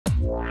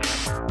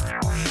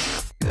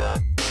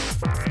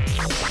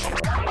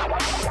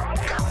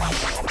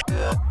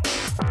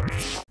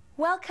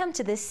Welcome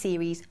to this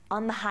series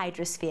on the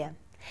Hydrosphere.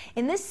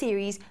 In this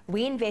series,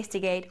 we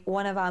investigate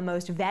one of our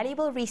most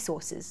valuable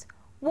resources,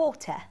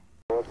 water.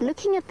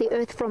 Looking at the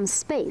Earth from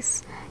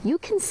space, you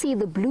can see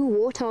the blue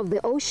water of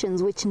the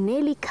oceans which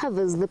nearly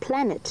covers the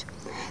planet.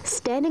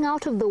 Standing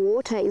out of the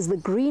water is the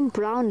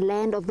green-brown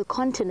land of the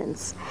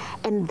continents.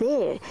 And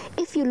there,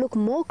 if you look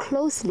more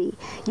closely,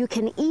 you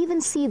can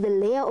even see the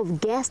layer of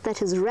gas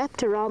that is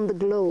wrapped around the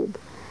globe.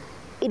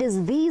 It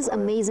is these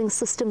amazing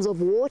systems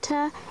of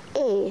water,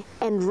 air,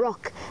 and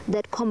rock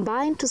that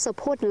combine to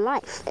support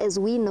life as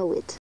we know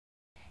it.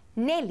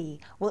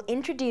 Nelly will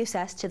introduce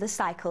us to the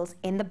cycles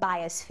in the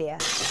biosphere.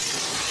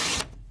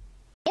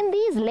 In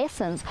these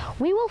lessons,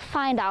 we will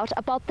find out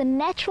about the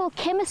natural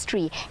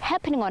chemistry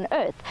happening on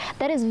Earth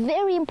that is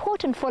very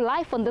important for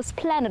life on this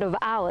planet of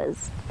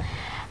ours.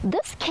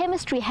 This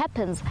chemistry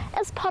happens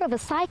as part of a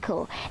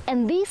cycle,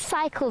 and these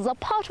cycles are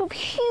part of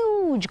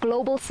huge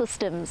global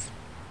systems.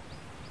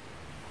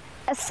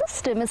 A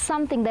system is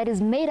something that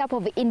is made up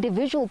of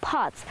individual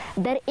parts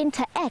that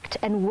interact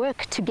and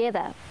work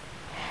together.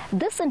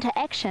 This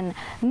interaction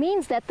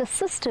means that the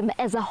system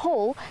as a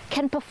whole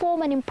can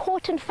perform an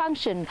important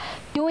function,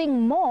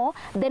 doing more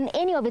than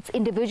any of its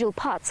individual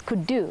parts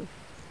could do.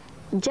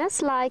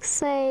 Just like,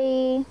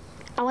 say,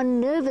 our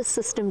nervous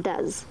system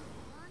does.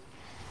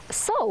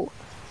 So,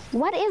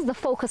 what is the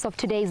focus of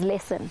today's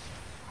lesson?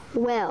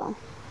 Well,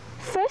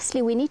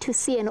 firstly, we need to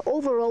see an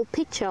overall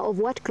picture of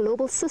what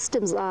global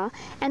systems are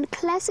and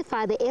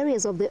classify the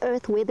areas of the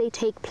Earth where they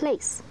take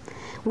place.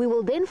 We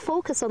will then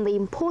focus on the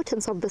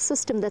importance of the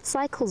system that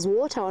cycles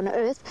water on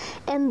Earth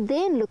and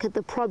then look at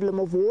the problem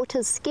of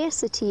water's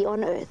scarcity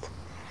on Earth.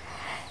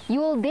 You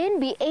will then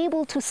be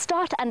able to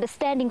start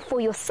understanding for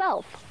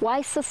yourself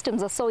why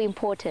systems are so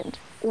important.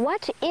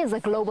 What is a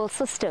global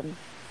system?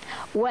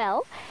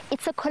 Well,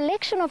 it's a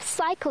collection of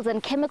cycles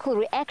and chemical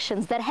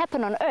reactions that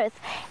happen on Earth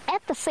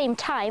at the same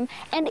time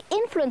and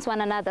influence one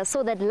another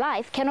so that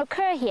life can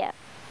occur here.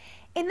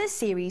 In this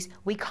series,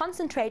 we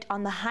concentrate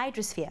on the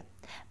hydrosphere.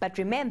 But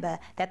remember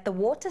that the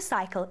water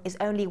cycle is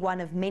only one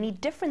of many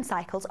different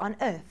cycles on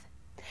Earth.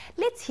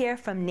 Let's hear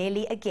from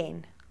Nelly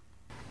again.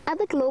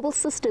 Other global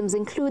systems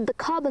include the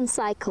carbon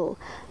cycle,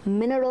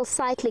 mineral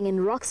cycling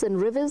in rocks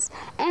and rivers,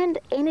 and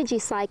energy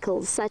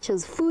cycles such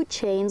as food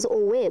chains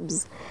or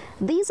webs.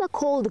 These are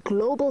called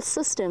global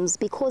systems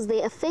because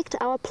they affect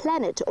our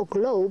planet or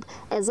globe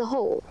as a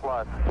whole.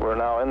 We're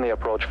now in the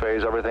approach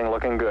phase, everything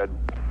looking good.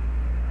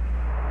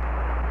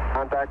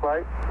 Contact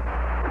light.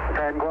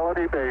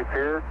 Tranquility Base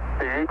here.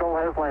 The Eagle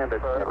has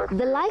landed.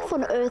 The life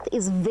on Earth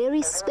is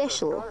very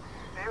special.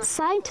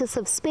 Scientists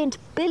have spent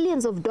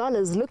billions of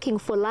dollars looking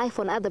for life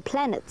on other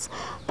planets,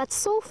 but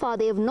so far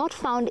they have not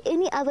found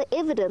any other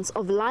evidence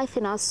of life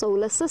in our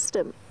solar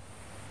system.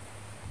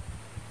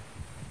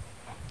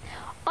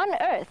 On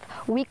Earth,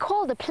 we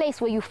call the place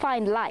where you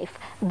find life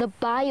the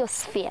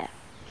biosphere.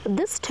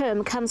 This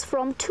term comes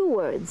from two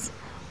words,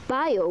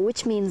 bio,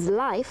 which means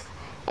life,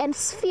 and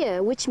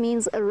sphere, which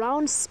means a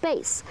round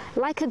space,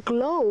 like a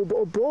globe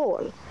or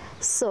ball.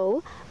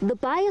 So, the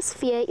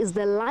biosphere is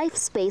the life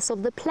space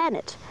of the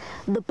planet.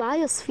 The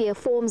biosphere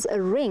forms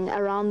a ring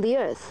around the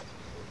Earth.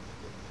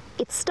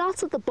 It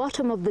starts at the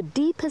bottom of the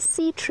deepest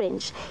sea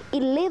trench,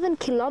 11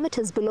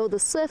 kilometers below the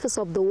surface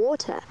of the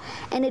water,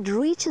 and it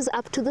reaches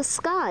up to the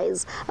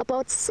skies,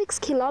 about 6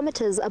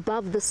 kilometers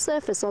above the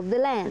surface of the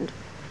land.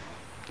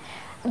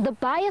 The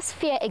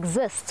biosphere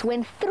exists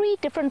when three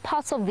different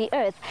parts of the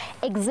Earth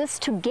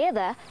exist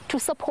together to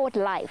support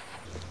life.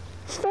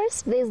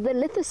 First, there's the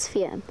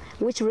lithosphere,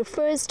 which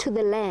refers to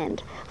the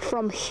land,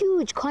 from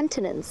huge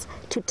continents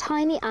to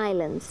tiny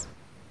islands.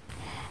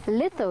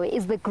 Litho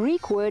is the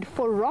Greek word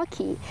for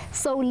rocky,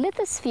 so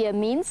lithosphere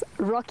means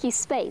rocky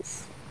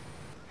space.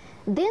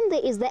 Then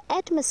there is the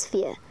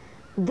atmosphere.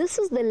 This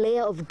is the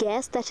layer of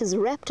gas that is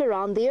wrapped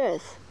around the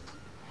Earth.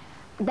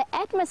 The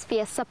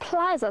atmosphere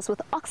supplies us with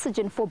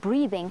oxygen for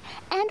breathing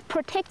and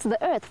protects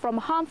the Earth from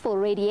harmful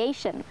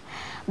radiation.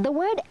 The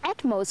word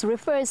atmos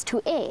refers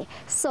to air,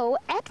 so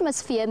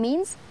atmosphere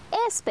means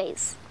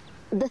airspace.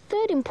 The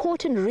third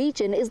important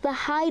region is the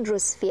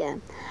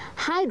hydrosphere.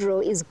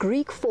 Hydro is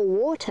Greek for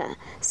water,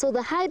 so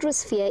the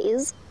hydrosphere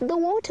is the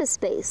water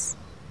space.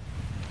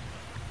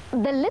 The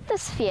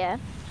lithosphere,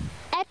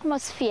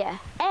 atmosphere,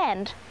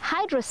 and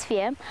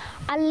hydrosphere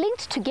are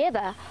linked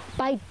together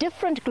by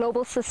different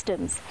global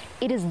systems.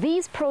 It is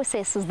these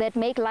processes that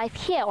make life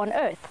here on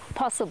Earth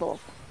possible.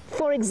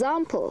 For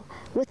example,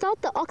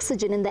 without the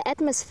oxygen in the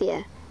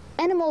atmosphere,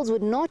 animals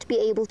would not be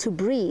able to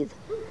breathe.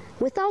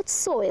 Without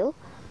soil,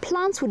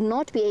 plants would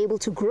not be able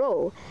to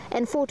grow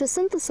and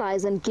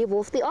photosynthesize and give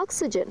off the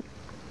oxygen.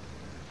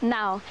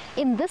 Now,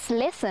 in this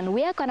lesson,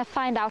 we are going to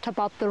find out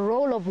about the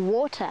role of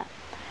water.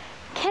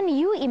 Can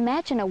you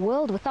imagine a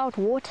world without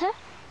water?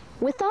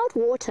 Without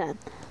water,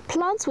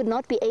 plants would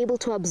not be able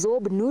to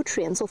absorb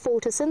nutrients or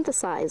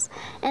photosynthesize,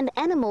 and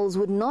animals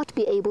would not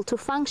be able to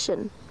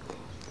function.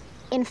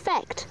 In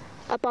fact,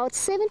 about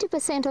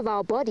 70% of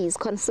our bodies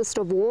consist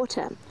of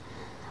water.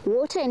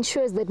 Water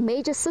ensures that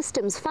major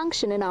systems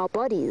function in our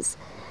bodies.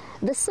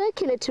 The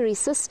circulatory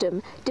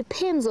system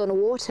depends on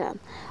water.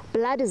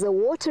 Blood is a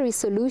watery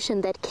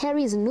solution that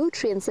carries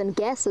nutrients and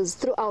gases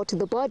throughout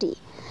the body.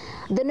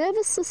 The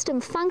nervous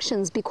system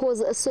functions because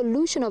a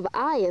solution of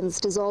ions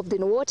dissolved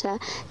in water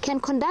can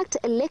conduct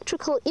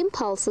electrical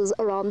impulses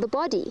around the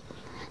body.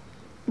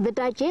 The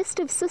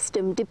digestive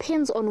system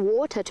depends on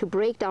water to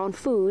break down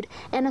food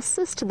and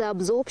assist the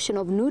absorption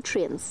of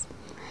nutrients.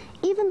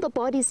 Even the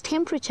body's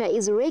temperature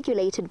is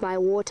regulated by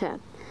water.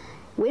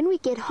 When we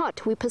get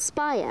hot, we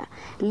perspire,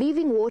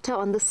 leaving water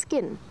on the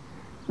skin.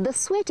 The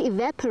sweat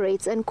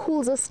evaporates and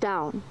cools us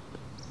down.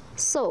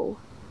 So,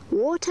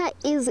 water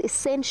is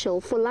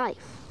essential for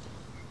life.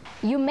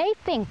 You may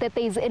think that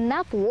there is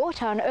enough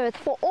water on Earth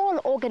for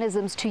all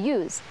organisms to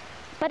use,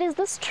 but is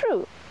this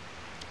true?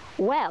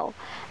 Well,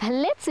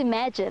 let's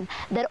imagine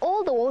that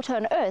all the water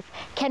on Earth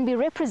can be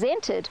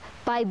represented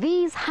by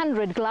these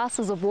 100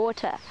 glasses of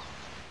water.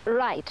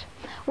 Right.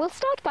 We'll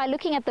start by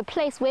looking at the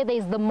place where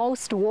there's the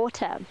most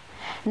water.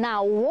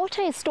 Now,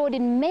 water is stored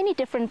in many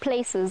different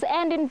places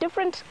and in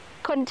different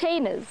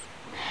containers.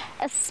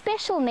 A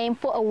special name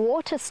for a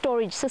water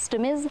storage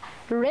system is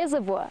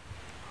reservoir.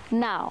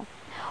 Now,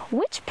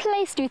 which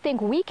place do you think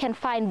we can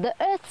find the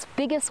Earth's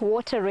biggest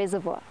water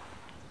reservoir?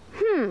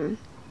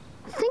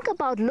 Think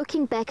about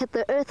looking back at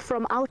the Earth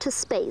from outer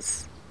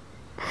space.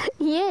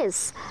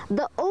 Yes,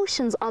 the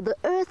oceans are the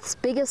Earth's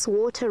biggest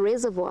water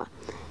reservoir.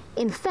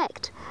 In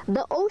fact,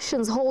 the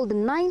oceans hold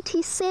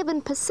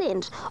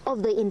 97%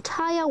 of the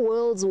entire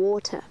world's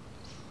water.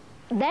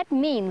 That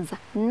means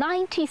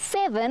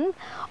 97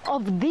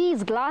 of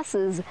these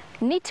glasses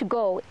need to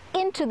go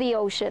into the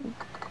ocean.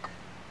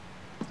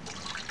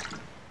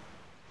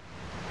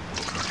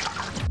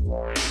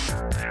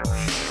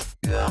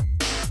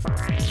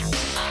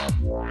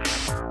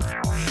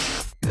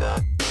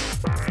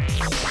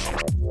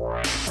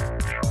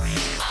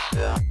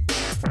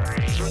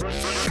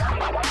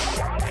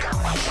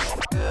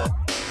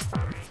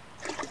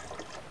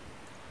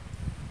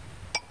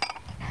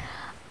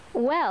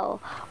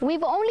 Well,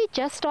 we've only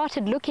just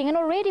started looking and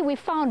already we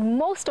found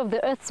most of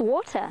the Earth's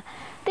water.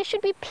 There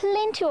should be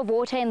plenty of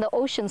water in the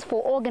oceans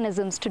for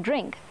organisms to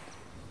drink.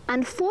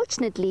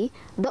 Unfortunately,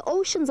 the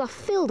oceans are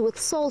filled with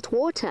salt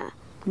water,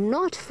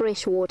 not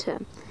fresh water.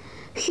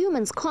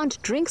 Humans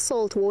can't drink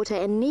salt water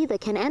and neither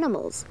can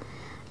animals.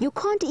 You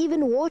can't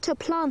even water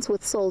plants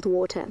with salt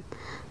water.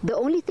 The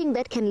only thing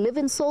that can live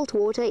in salt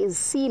water is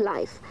sea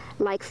life,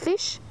 like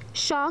fish,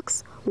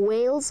 sharks,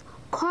 whales,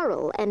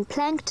 coral, and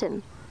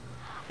plankton.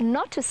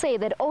 Not to say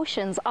that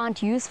oceans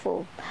aren't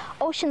useful.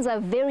 Oceans are a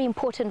very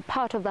important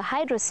part of the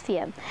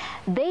hydrosphere.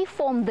 They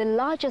form the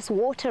largest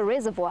water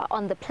reservoir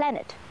on the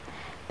planet.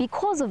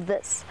 Because of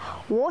this,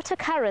 water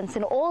currents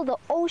in all the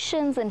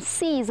oceans and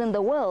seas in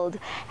the world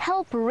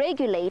help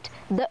regulate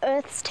the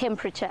Earth's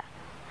temperature.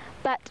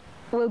 But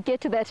we'll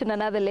get to that in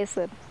another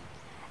lesson.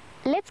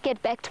 Let's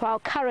get back to our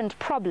current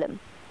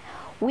problem.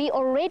 We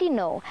already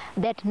know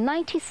that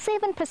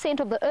 97%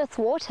 of the Earth's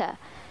water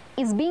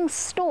is being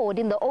stored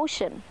in the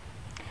ocean.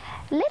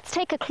 Let's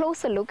take a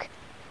closer look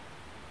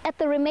at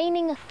the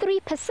remaining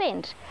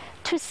 3%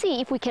 to see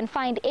if we can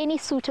find any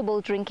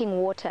suitable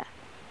drinking water.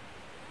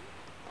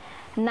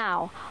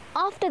 Now,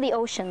 after the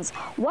oceans,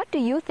 what do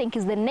you think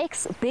is the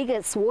next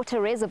biggest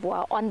water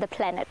reservoir on the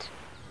planet?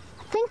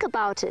 Think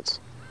about it.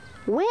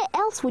 Where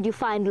else would you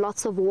find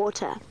lots of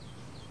water?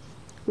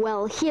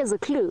 Well, here's a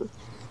clue.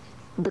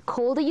 The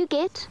colder you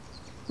get,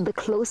 the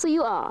closer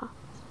you are.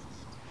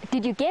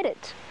 Did you get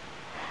it?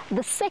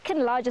 The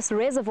second largest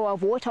reservoir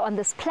of water on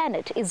this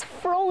planet is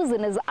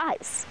frozen as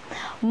ice.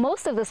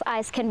 Most of this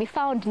ice can be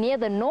found near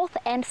the North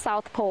and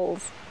South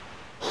poles.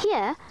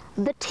 Here,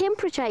 the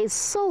temperature is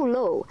so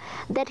low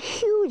that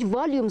huge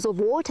volumes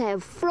of water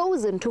have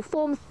frozen to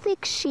form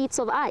thick sheets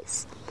of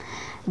ice.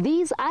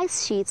 These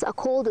ice sheets are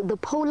called the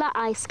polar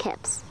ice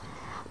caps.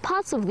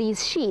 Parts of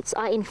these sheets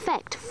are in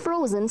fact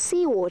frozen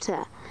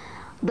seawater.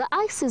 The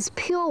ice is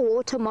pure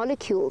water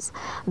molecules.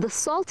 The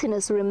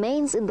saltiness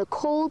remains in the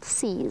cold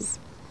seas.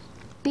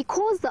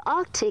 Because the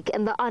Arctic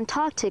and the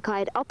Antarctic are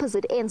at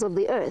opposite ends of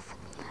the Earth,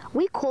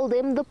 we call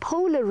them the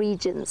polar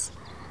regions.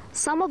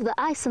 Some of the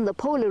ice in the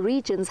polar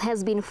regions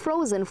has been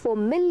frozen for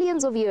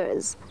millions of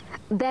years.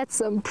 That's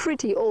some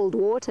pretty old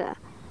water.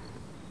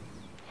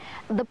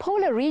 The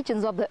polar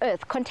regions of the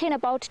Earth contain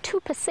about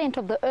 2%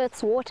 of the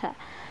Earth's water,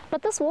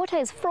 but this water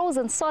is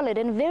frozen solid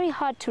and very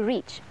hard to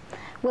reach.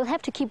 We'll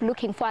have to keep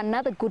looking for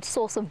another good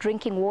source of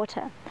drinking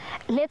water.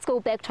 Let's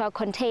go back to our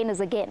containers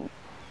again.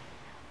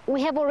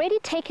 We have already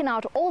taken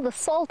out all the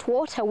salt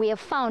water we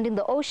have found in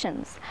the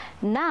oceans.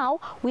 Now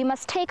we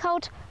must take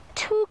out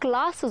 2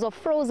 glasses of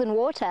frozen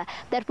water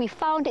that we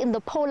found in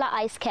the polar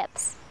ice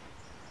caps.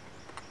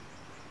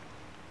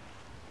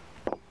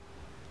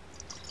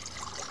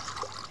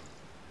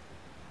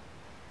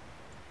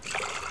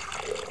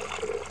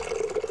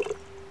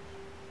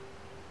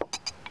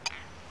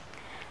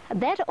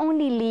 That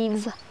only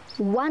leaves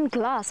 1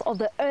 glass of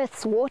the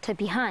Earth's water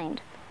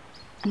behind.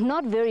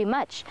 Not very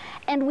much,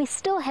 and we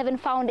still haven't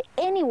found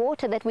any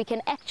water that we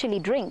can actually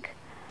drink.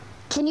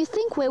 Can you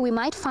think where we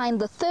might find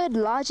the third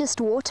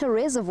largest water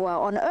reservoir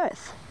on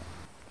Earth?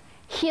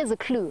 Here's a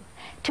clue.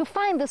 To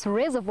find this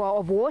reservoir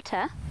of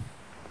water,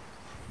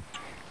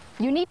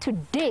 you need to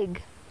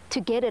dig to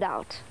get it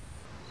out.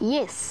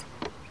 Yes,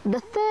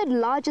 the third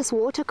largest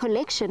water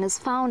collection is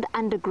found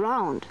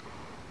underground.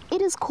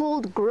 It is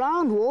called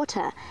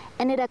groundwater,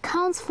 and it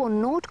accounts for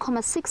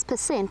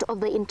 0.6% of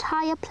the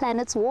entire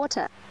planet's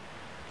water.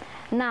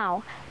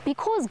 Now,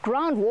 because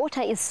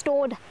groundwater is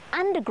stored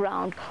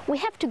underground, we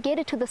have to get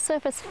it to the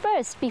surface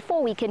first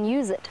before we can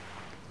use it.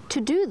 To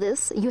do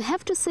this, you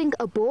have to sink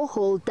a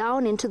borehole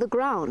down into the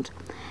ground.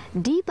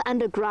 Deep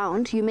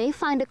underground, you may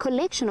find a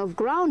collection of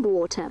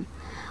groundwater.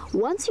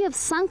 Once you have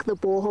sunk the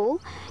borehole,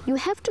 you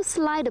have to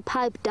slide a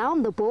pipe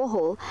down the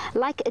borehole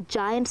like a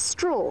giant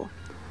straw.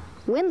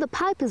 When the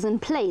pipe is in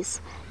place,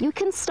 you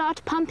can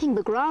start pumping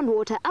the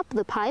groundwater up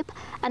the pipe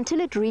until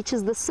it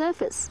reaches the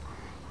surface.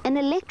 An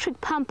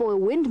electric pump or a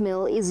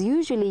windmill is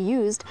usually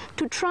used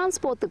to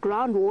transport the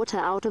groundwater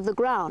out of the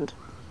ground.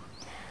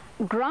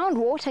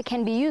 Groundwater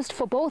can be used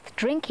for both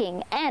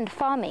drinking and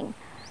farming,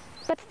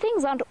 but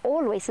things aren't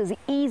always as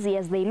easy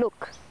as they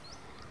look.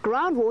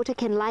 Groundwater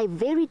can lie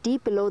very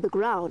deep below the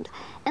ground,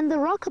 and the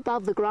rock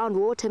above the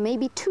groundwater may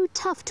be too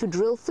tough to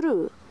drill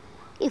through.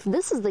 If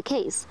this is the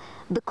case,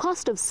 the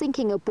cost of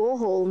sinking a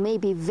borehole may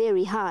be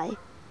very high.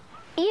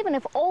 Even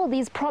if all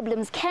these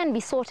problems can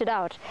be sorted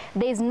out,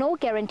 there is no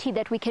guarantee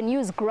that we can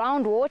use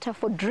groundwater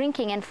for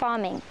drinking and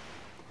farming.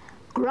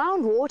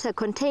 Groundwater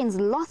contains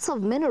lots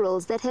of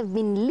minerals that have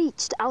been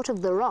leached out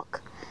of the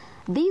rock.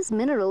 These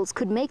minerals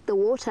could make the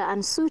water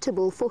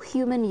unsuitable for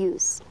human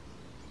use.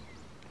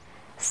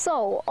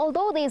 So,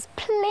 although there's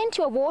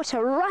plenty of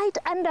water right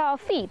under our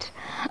feet,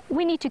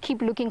 we need to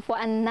keep looking for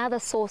another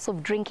source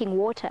of drinking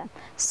water.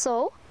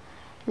 So,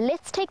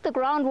 let's take the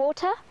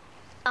groundwater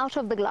out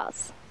of the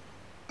glass.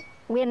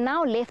 We're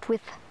now left with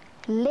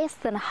less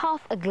than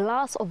half a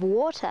glass of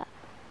water.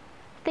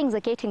 Things are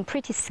getting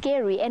pretty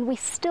scary, and we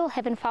still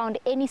haven't found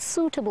any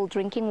suitable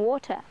drinking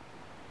water.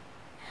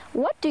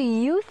 What do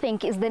you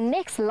think is the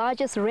next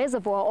largest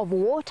reservoir of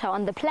water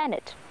on the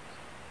planet?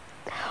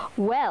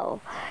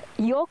 Well,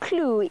 your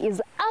clue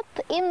is up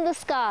in the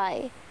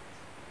sky.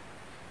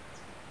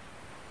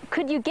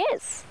 Could you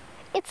guess?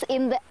 It's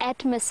in the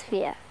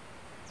atmosphere.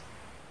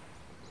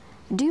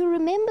 Do you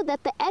remember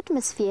that the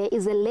atmosphere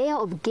is a layer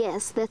of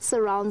gas that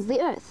surrounds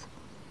the Earth?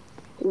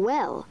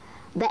 Well,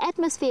 the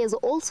atmosphere is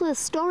also a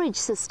storage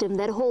system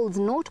that holds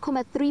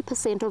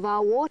 0.3% of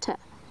our water.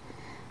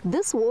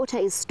 This water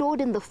is stored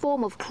in the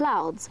form of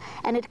clouds,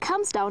 and it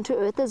comes down to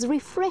Earth as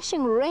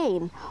refreshing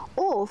rain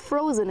or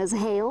frozen as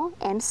hail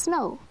and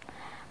snow.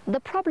 The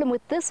problem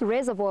with this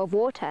reservoir of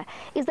water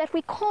is that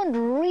we can't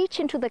reach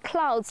into the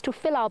clouds to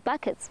fill our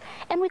buckets,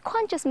 and we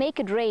can't just make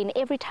it rain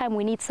every time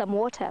we need some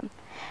water.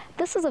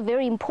 This is a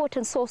very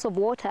important source of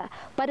water,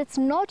 but it's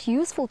not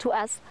useful to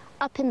us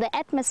up in the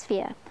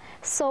atmosphere.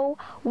 So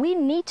we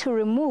need to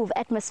remove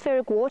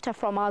atmospheric water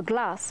from our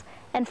glass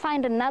and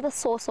find another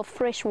source of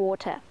fresh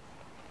water.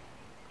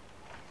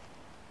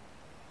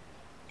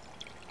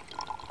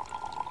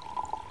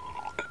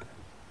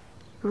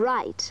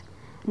 Right,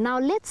 now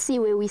let's see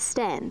where we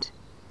stand.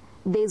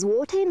 There's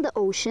water in the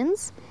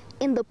oceans,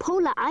 in the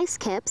polar ice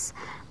caps,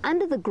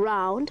 under the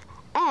ground,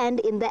 and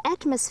in the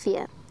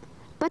atmosphere.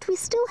 But we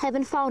still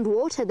haven't found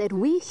water that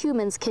we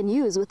humans can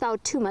use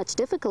without too much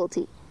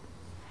difficulty.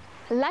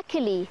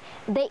 Luckily,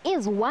 there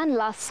is one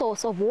last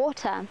source of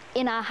water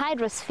in our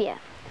hydrosphere,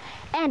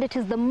 and it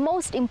is the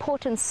most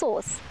important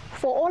source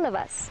for all of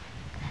us.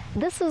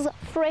 This is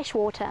fresh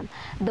water,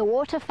 the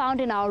water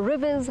found in our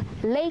rivers,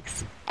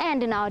 lakes,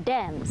 and in our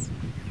dams.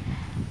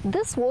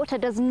 This water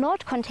does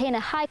not contain a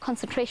high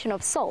concentration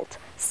of salt,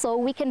 so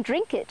we can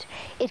drink it.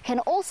 It can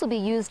also be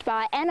used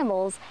by our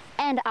animals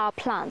and our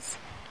plants.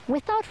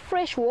 Without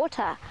fresh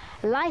water,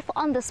 life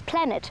on this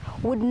planet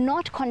would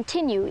not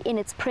continue in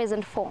its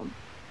present form.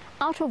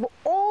 Out of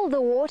all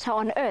the water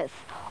on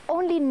Earth,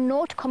 only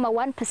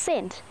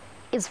 0.1%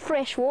 is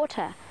fresh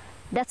water.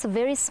 That's a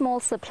very small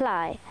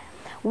supply.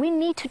 We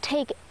need to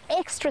take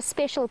extra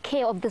special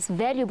care of this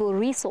valuable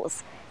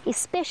resource,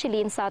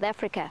 especially in South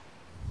Africa.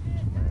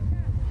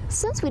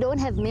 Since we don't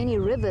have many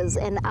rivers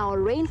and our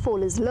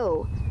rainfall is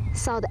low,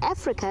 South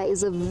Africa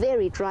is a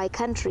very dry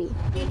country.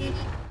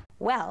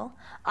 Well,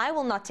 I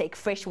will not take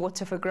fresh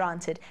water for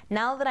granted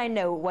now that I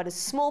know what a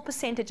small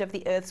percentage of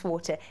the Earth's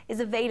water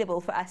is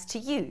available for us to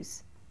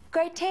use.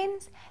 Grade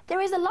 10s, there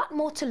is a lot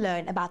more to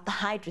learn about the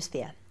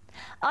hydrosphere.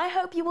 I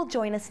hope you will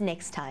join us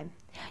next time.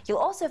 You'll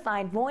also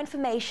find more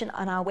information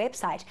on our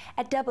website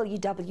at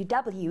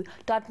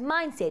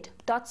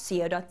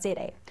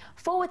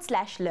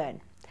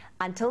www.mindset.co.za/learn.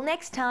 Until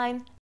next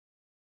time,